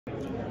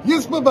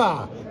Yes,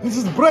 Baba. This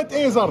is Brett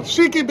Azar,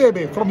 Sheiky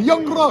baby, from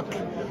Young Rock.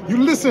 You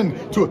listen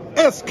to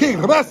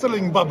SK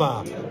Wrestling,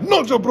 Baba.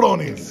 No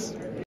jabronis.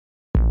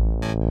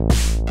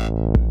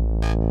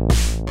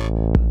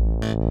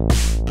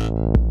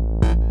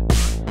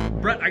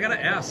 Brett, I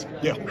gotta ask.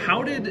 Yeah.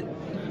 How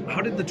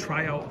did the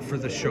tryout for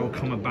the show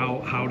come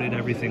about? How did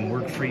everything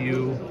work for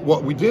you?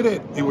 Well, we did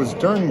it. It was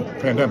during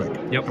pandemic,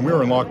 Yep. and we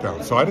were in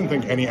lockdown, so I didn't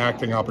think any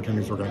acting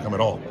opportunities were going to come at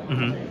all.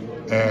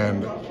 Mm-hmm.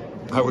 And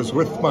I was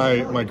with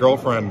my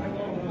girlfriend,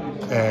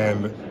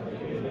 and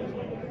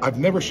I've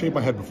never shaved my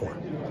head before.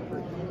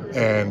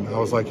 And I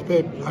was like,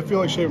 babe, I feel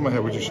like shaving my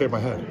head. Would you shave my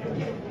head?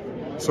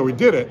 So we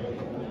did it,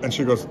 and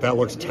she goes, that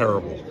looks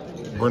terrible.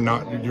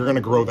 You're going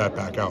to grow that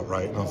back out,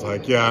 right? And I was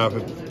like, yeah,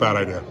 that's a bad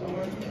idea.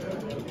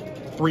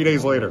 3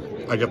 days later,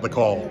 I get the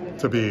call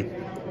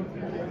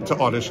to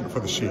audition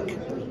for the Sheik.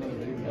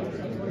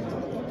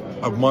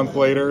 A month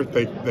later,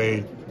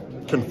 they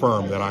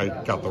confirmed that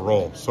I got the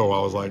role. So I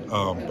was like,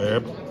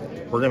 babe,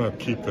 we're going to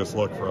keep this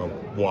look for a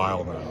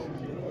while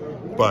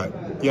now.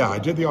 But yeah, I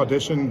did the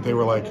audition. They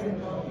were like,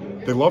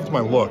 they loved my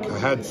look. I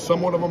had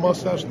somewhat of a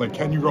mustache, and like,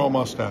 can you grow a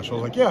mustache? I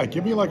was like, yeah,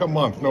 give me like a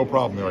month, no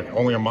problem. They're like,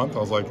 only a month? I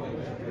was like,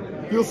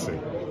 you'll see.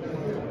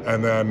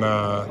 And then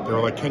they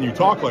were like, can you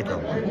talk like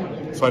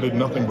him? So I did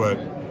nothing but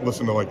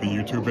listen to like the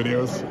YouTube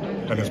videos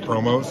and his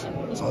promos.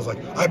 So I was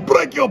like, I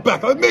break your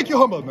back, I make you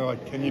humble. And they're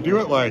like, can you do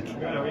it like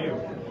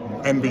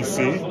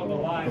NBC?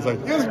 I was like,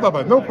 yes,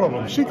 Baba, no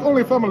problem. Sheik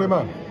only family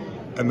man.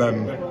 And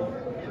then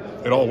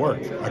it all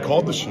worked. I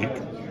called the Sheik.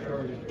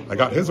 I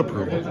got his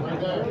approval.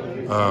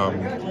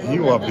 He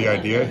loved the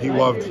idea. He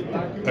loved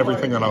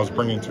everything that I was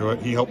bringing to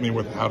it. He helped me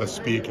with how to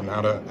speak and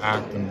how to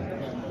act,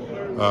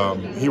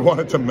 and he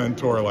wanted to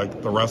mentor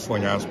like the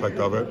wrestling aspect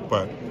of it.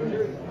 But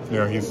you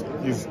know, he's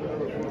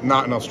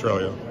not in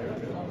Australia.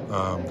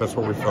 That's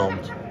where we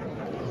filmed.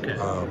 Okay.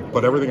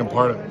 But everything in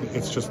part,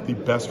 it's just the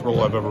best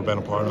role I've ever been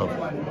a part of.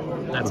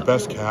 The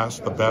best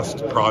cast, the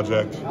best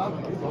project.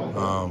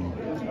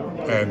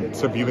 And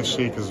to be the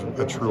Sheik is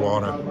a true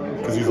honor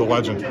because he's a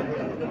legend.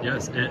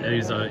 Yes,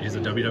 he's a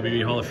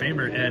WWE Hall of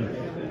Famer, and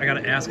I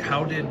gotta ask,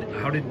 how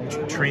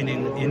did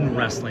training in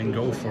wrestling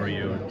go for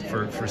you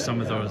for some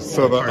of those?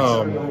 So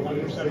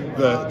parts?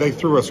 they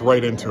threw us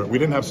right into it. We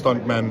didn't have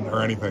stuntmen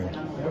or anything,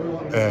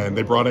 and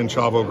they brought in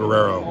Chavo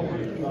Guerrero,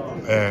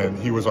 and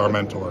he was our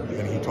mentor,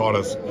 and he taught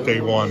us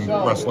day one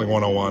Wrestling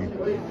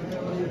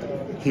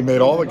 101. He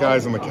made all the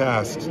guys in the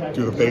cast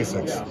do the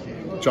basics: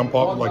 jump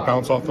off, like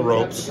bounce off the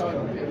ropes,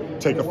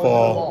 take a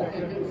fall,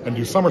 and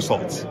do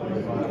somersaults.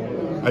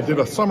 I did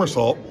a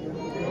somersault.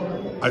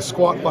 I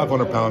squat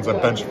 500 pounds. I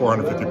bench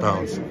 450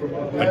 pounds.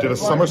 I did a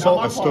somersault.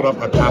 I stood up.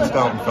 I passed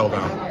out and fell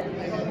down.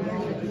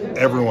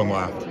 Everyone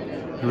laughed.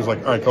 He was like,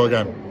 all right, go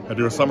again. I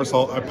do a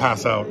somersault. I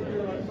pass out.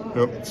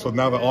 So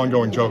now the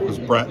ongoing joke was,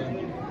 Brett,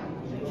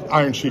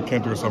 Iron Sheik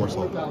can't do a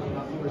somersault.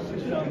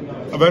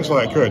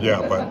 Eventually I could,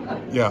 yeah.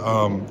 But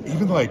yeah,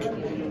 even like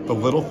the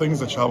little things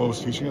that Chavo was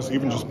teaching us,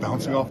 even just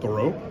bouncing off the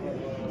rope,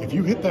 if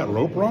you hit that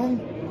rope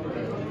wrong,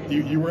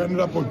 you ended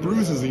up with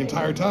bruises the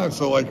entire time.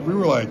 So like we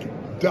were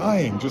like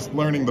dying just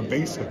learning the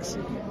basics.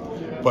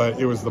 But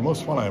it was the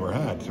most fun I ever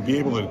had to be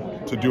able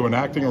to do an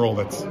acting role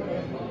that's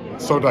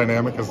so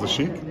dynamic as the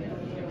Sheik,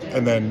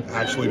 and then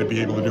actually to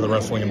be able to do the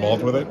wrestling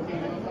involved with it,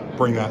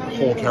 bring that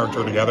whole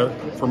character together.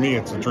 For me,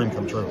 it's a dream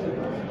come true.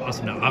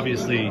 Awesome. Now,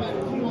 obviously,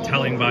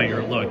 telling by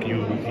your look,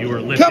 you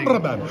were lifting.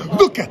 Cameraman,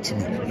 look at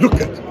me.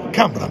 Look at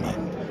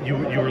cameraman. You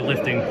were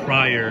lifting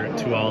prior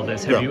to all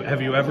this.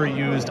 Have you ever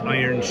used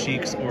Iron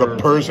Sheiks or the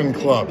Persian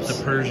clubs?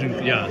 The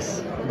Persian,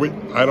 yes.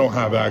 I don't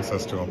have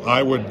access to them.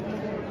 I would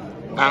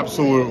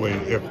absolutely,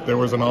 if there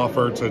was an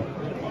offer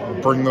to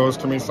bring those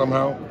to me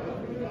somehow,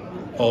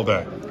 all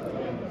day.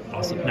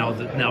 Awesome.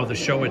 Now the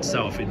show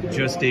itself, it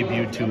just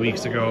debuted 2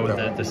 weeks ago.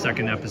 Yeah. The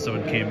second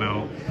episode came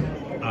out.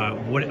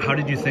 How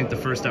did you think the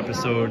first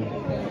episode?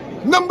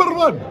 Number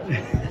one,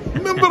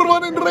 number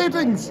one in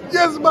ratings.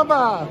 Yes,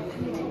 Baba.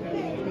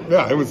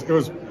 Yeah, it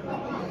was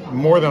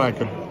more than I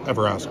could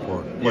ever ask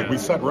for. Like we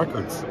set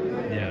records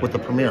with the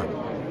premiere,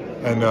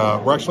 and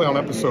we're actually on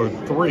episode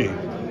 3.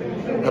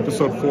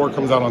 Episode 4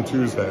 comes out on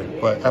Tuesday,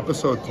 but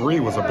episode 3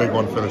 was a big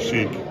one for the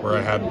Sheik, where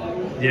I had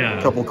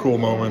a couple cool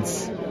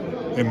moments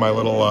in my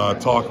little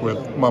talk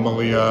with Mama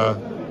Leah,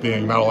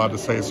 being not allowed to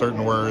say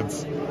certain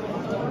words.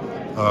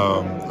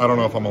 I don't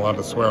know if I'm allowed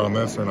to swear on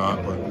this or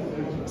not,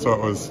 but so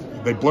it was.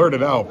 They blurred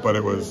it out, but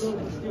it was.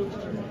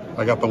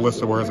 I got the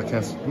list of words I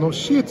can't say. No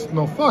shit,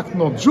 no fuck,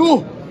 no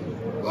Jew.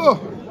 Oh,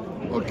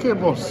 okay,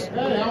 boss.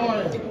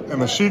 And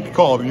the Sheik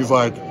called, and he's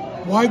like,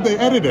 why'd they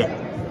edit it?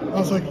 I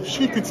was like,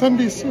 Sheik, it's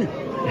NBC,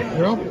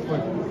 you know?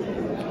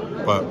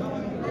 But,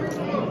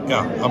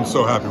 yeah, I'm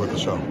so happy with the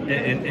show.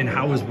 And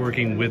how was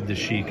working with the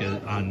Sheik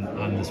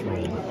on this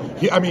role?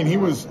 He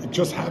was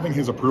just having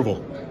his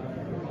approval.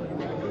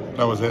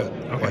 That was it.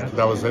 Okay. Like,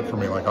 that was it for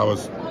me. Like, I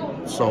was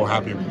so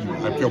happy.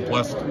 I feel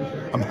blessed.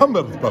 I'm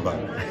humbled,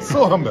 Baba.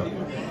 So humbled.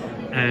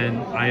 And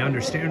I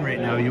understand right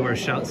now you are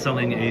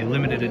selling a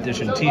limited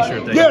edition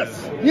T-shirt.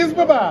 Yes,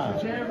 Baba.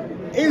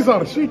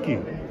 Azar Sheik.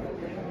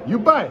 you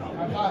buy.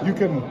 You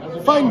can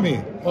find me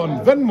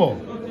on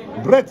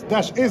Venmo,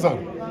 Brett-Azar,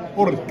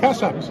 or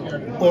Cash App,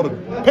 or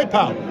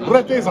PayPal,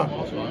 Brett-Azar.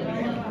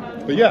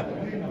 But yeah,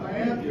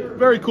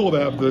 very cool to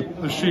have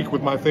the Sheik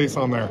with my face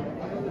on there.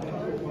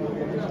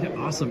 Yeah,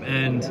 awesome.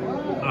 And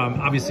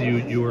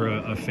obviously you were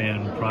a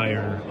fan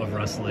prior of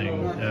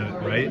wrestling,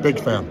 right? Big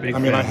fan. I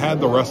mean, I had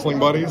the wrestling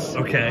buddies.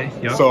 Okay.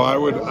 Yep. So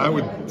I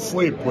would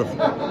sleep with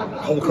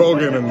Hulk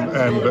Hogan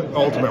and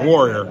Ultimate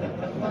Warrior.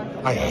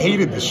 I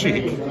hated the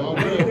Sheik.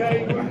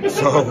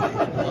 So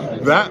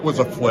that was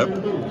a flip.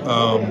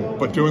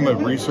 But doing the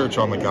research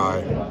on the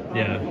guy,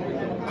 yeah,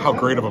 how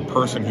great of a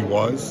person he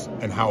was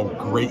and how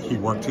great he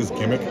worked his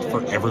gimmick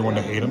for everyone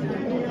to hate him,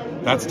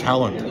 that's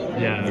talent.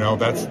 Yeah. You know,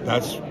 that's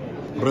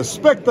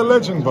respect the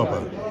legend,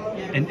 Bubba.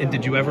 And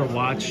did you ever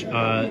watch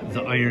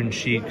the Iron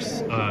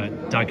Sheik's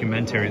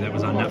documentary that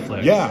was on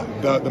Netflix? Yeah,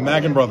 the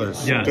Magan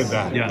brothers Yes, did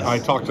that. yes. I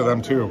talked to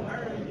them too,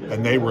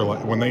 and they were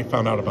like, when they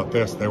found out about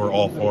this, they were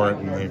all for it,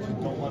 and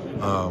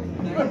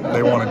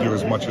they want to do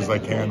as much as they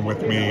can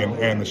with me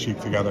and the Sheik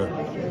together.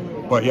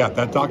 But yeah,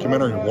 that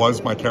documentary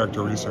was my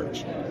character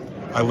research.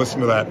 I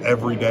listened to that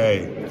every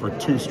day for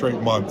 2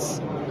 straight months,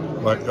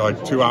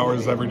 like 2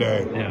 hours every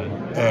day, Yeah.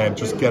 and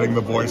just getting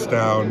the voice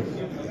down.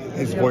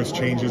 His voice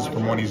changes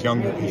from when he's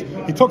younger.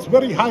 He talks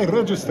very high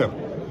register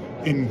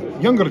in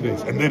younger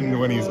days, and then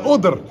when he's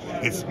older,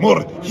 it's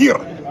more here,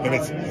 and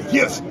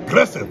it's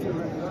aggressive.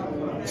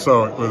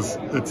 So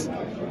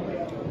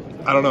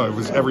I don't know, it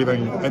was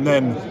everything. And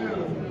then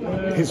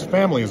his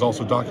family is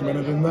also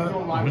documented in that.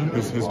 Mm-hmm.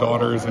 His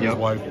daughters and his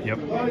wife.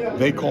 Yep.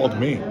 They called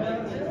me,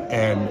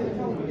 and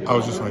I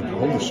was just like,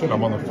 holy shit,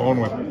 I'm on the phone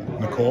with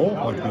Nicole.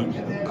 Like,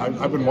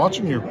 I've been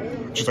watching you.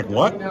 She's like,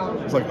 what?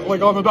 It's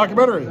like on the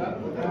documentary.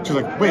 She's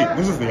like, wait,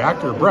 this is the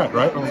actor Brett,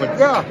 right? I was like,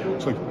 yeah.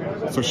 She's like,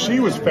 so she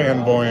was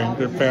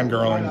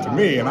fangirling to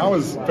me, and I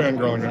was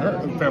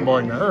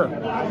fanboying to her.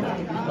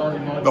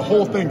 The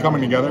whole thing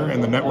coming together,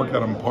 and the network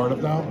that I'm part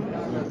of now,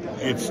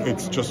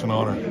 it's just an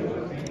honor.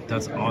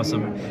 That's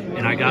awesome.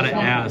 And I gotta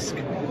ask,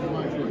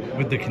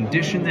 with the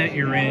condition that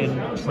you're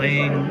in,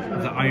 playing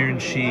the Iron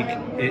Sheik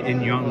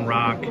in Young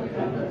Rock,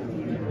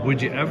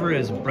 would you ever,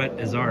 as Brett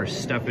Azar,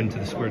 step into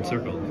the squared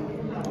circle?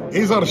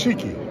 Azar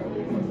Sheiki.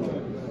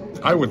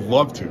 I would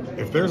love to.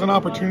 If there's an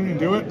opportunity to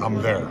do it,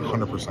 I'm there,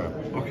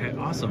 100%. Okay,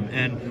 awesome.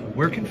 And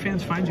where can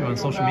fans find you on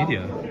social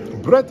media?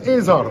 Brett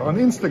Azar on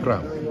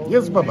Instagram.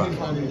 Yes, Baba.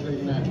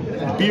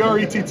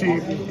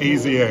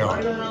 BRETTAZAR.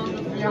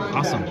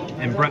 Awesome.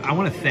 And Brett, I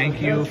want to thank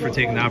you for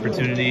taking the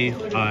opportunity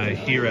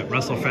here at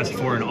WrestleFest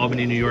 4 in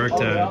Albany, New York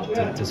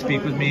to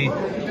speak with me.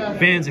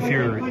 Fans, if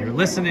you're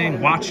listening,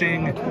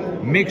 watching,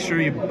 make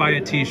sure you buy a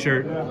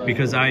t-shirt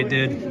because I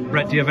did.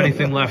 Brett, do you have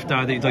anything left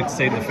that you'd like to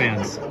say to the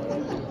fans?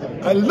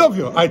 I love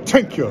you. I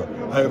thank you.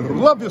 I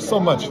love you so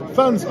much.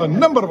 Fans are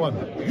number one.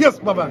 Yes,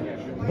 Baba.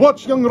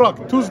 Watch Young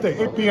Rock Tuesday,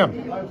 8 p.m.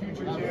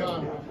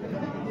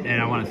 And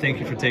I want to thank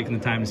you for taking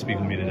the time to speak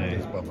with me today.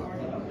 Yes, Baba.